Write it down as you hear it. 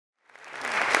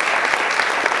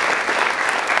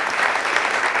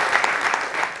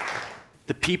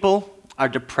The people are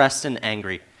depressed and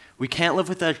angry. We can't live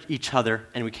with each other,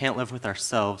 and we can't live with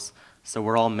ourselves, so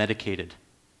we're all medicated.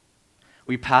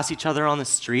 We pass each other on the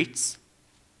streets,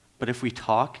 but if we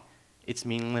talk, it's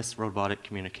meaningless robotic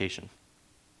communication.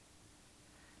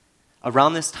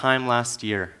 Around this time last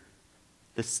year,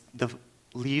 the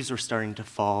leaves were starting to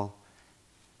fall,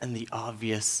 and the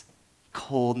obvious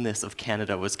coldness of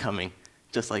Canada was coming,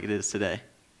 just like it is today.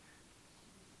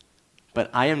 But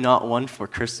I am not one for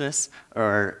Christmas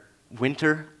or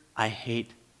winter. I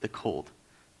hate the cold.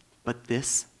 But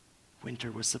this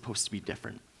winter was supposed to be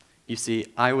different. You see,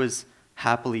 I was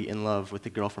happily in love with a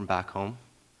girl from back home,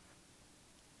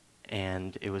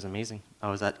 and it was amazing. I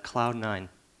was at cloud 9.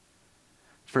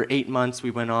 For 8 months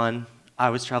we went on. I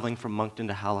was traveling from Moncton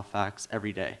to Halifax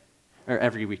every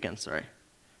weekend,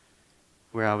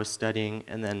 where I was studying,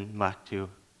 and then back to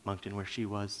Moncton where she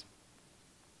was.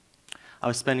 I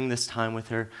was spending this time with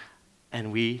her,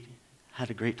 and we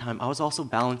had a great time. I was also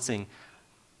balancing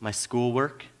my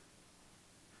schoolwork.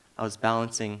 I was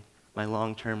balancing my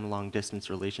long-term, long-distance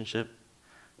relationship.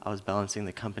 I was balancing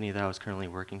the company that I was currently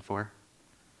working for.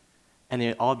 And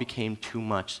it all became too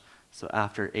much. So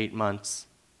after 8 months,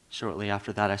 shortly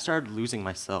after that, I started losing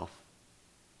myself.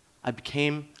 I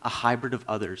became a hybrid of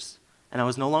others, and I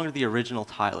was no longer the original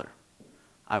Tyler.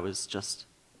 I was just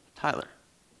Tyler.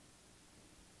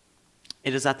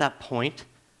 It is at that point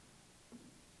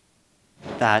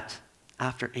that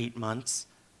after 8 months,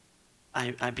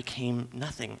 I became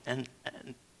nothing. And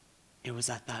it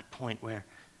was at that point where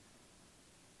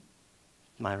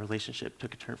my relationship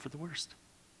took a turn for the worst.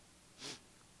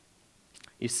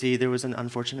 You see, there was an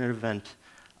unfortunate event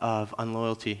of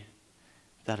unloyalty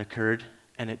that occurred,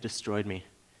 and it destroyed me.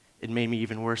 It made me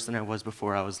even worse than I was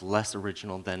before. I was less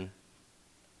original than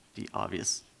the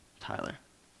obvious Tyler.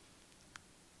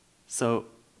 So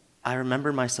I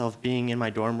remember myself being in my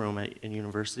dorm room in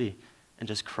university and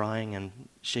just crying and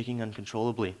shaking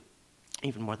uncontrollably,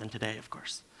 even more than today, of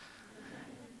course.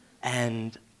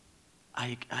 And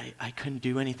I couldn't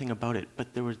do anything about it,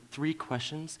 but there were 3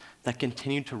 questions that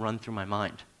continued to run through my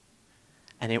mind.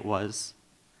 And it was,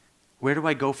 where do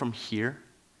I go from here?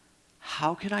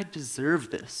 How could I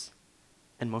deserve this?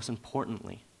 And most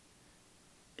importantly,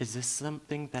 is this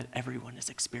something that everyone is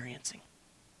experiencing?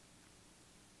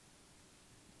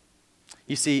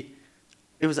 You see,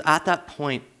 it was at that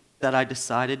point that I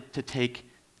decided to take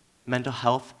mental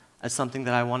health as something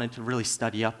that I wanted to really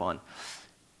study up on.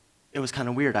 It was kind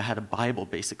of weird. I had a Bible,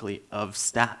 basically, of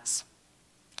stats,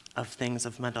 of things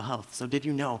of mental health. So did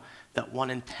you know that 1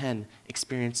 in 10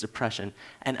 experience depression?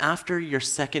 And after your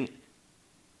second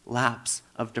lapse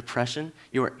of depression,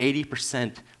 you are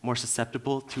 80% more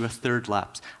susceptible to a third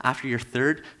lapse. After your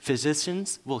third,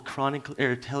 physicians will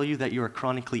tell you that you are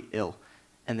chronically ill,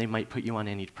 and they might put you on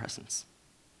antidepressants.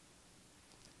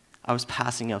 I was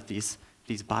passing out these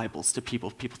Bibles to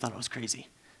people. People thought I was crazy,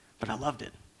 but I loved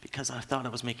it because I thought I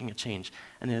was making a change.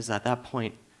 And it was at that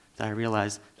point that I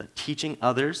realized that teaching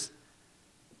others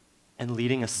and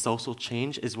leading a social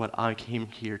change is what I came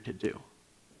here to do.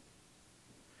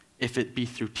 If it be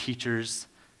through teachers,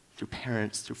 through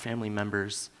parents, through family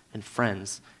members, and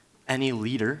friends, any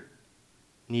leader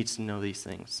needs to know these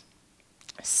things.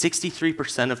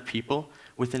 63% of people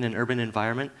within an urban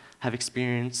environment have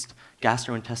experienced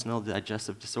gastrointestinal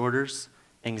digestive disorders,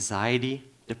 anxiety,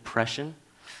 depression.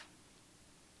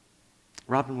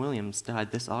 Robin Williams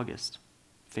died this August,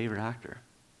 favorite actor.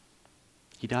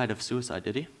 He died of suicide,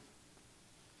 did he?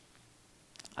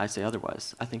 I say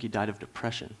otherwise. I think he died of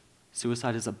depression.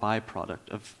 Suicide is a byproduct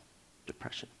of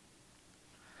depression.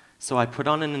 So I put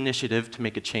on an initiative to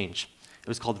make a change. It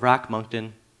was called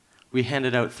Moncton. We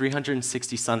handed out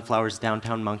 360 sunflowers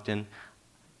downtown Moncton.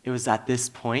 It was at this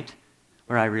point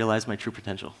where I realized my true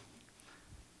potential.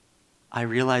 I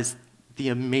realized the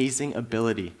amazing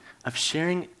ability of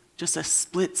sharing just a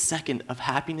split second of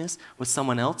happiness with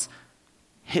someone else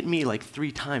hit me like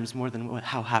 3 times more than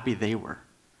how happy they were.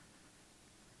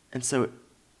 And so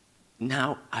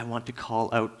now I want to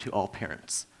call out to all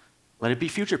parents. Let it be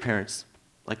future parents,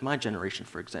 like my generation,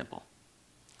 for example,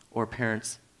 or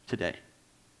parents today.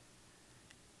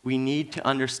 We need to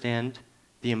understand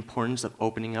the importance of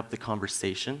opening up the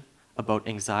conversation about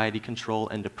anxiety control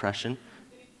and depression.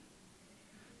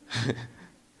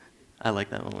 I like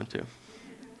that one too.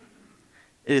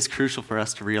 It is crucial for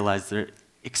us to realize the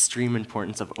extreme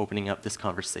importance of opening up this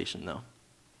conversation, though.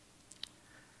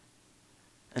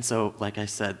 And so, like I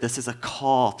said, this is a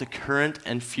call to current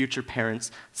and future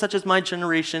parents, such as my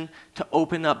generation, to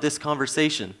open up this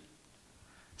conversation.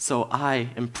 So I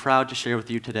am proud to share with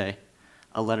you today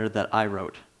a letter that I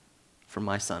wrote for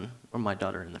my son or my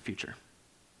daughter in the future.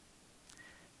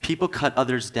 People cut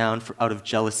others down out of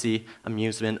jealousy,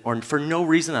 amusement, or for no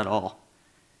reason at all.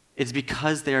 It's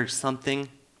because there is something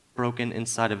broken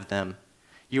inside of them.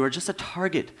 You are just a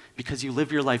target because you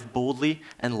live your life boldly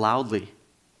and loudly.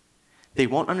 They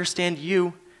won't understand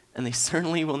you, and they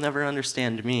certainly will never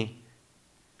understand me.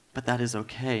 But that is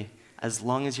okay, as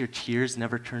long as your tears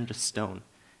never turn to stone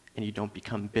and you don't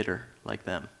become bitter like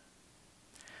them.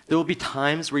 There will be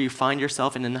times where you find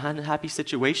yourself in an unhappy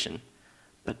situation,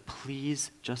 but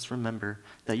please just remember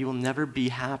that you will never be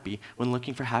happy when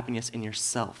looking for happiness in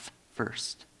yourself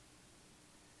first.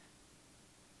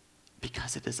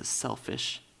 Because it is a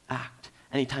selfish act.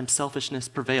 Anytime selfishness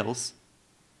prevails,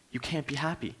 you can't be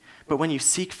happy. But when you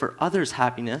seek for others'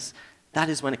 happiness, that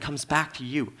is when it comes back to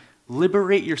you.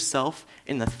 Liberate yourself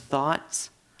in the thoughts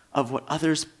of what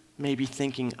others may be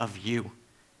thinking of you.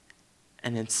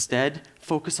 And instead,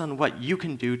 focus on what you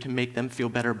can do to make them feel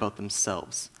better about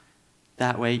themselves.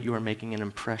 That way, you are making an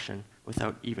impression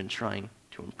without even trying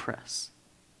to impress.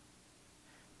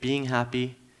 Being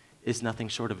happy is nothing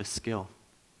short of a skill.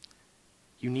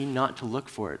 You need not to look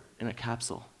for it in a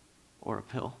capsule or a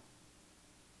pill.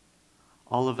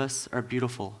 All of us are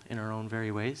beautiful in our own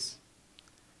very ways,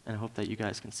 and I hope that you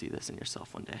guys can see this in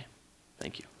yourself one day.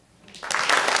 Thank you.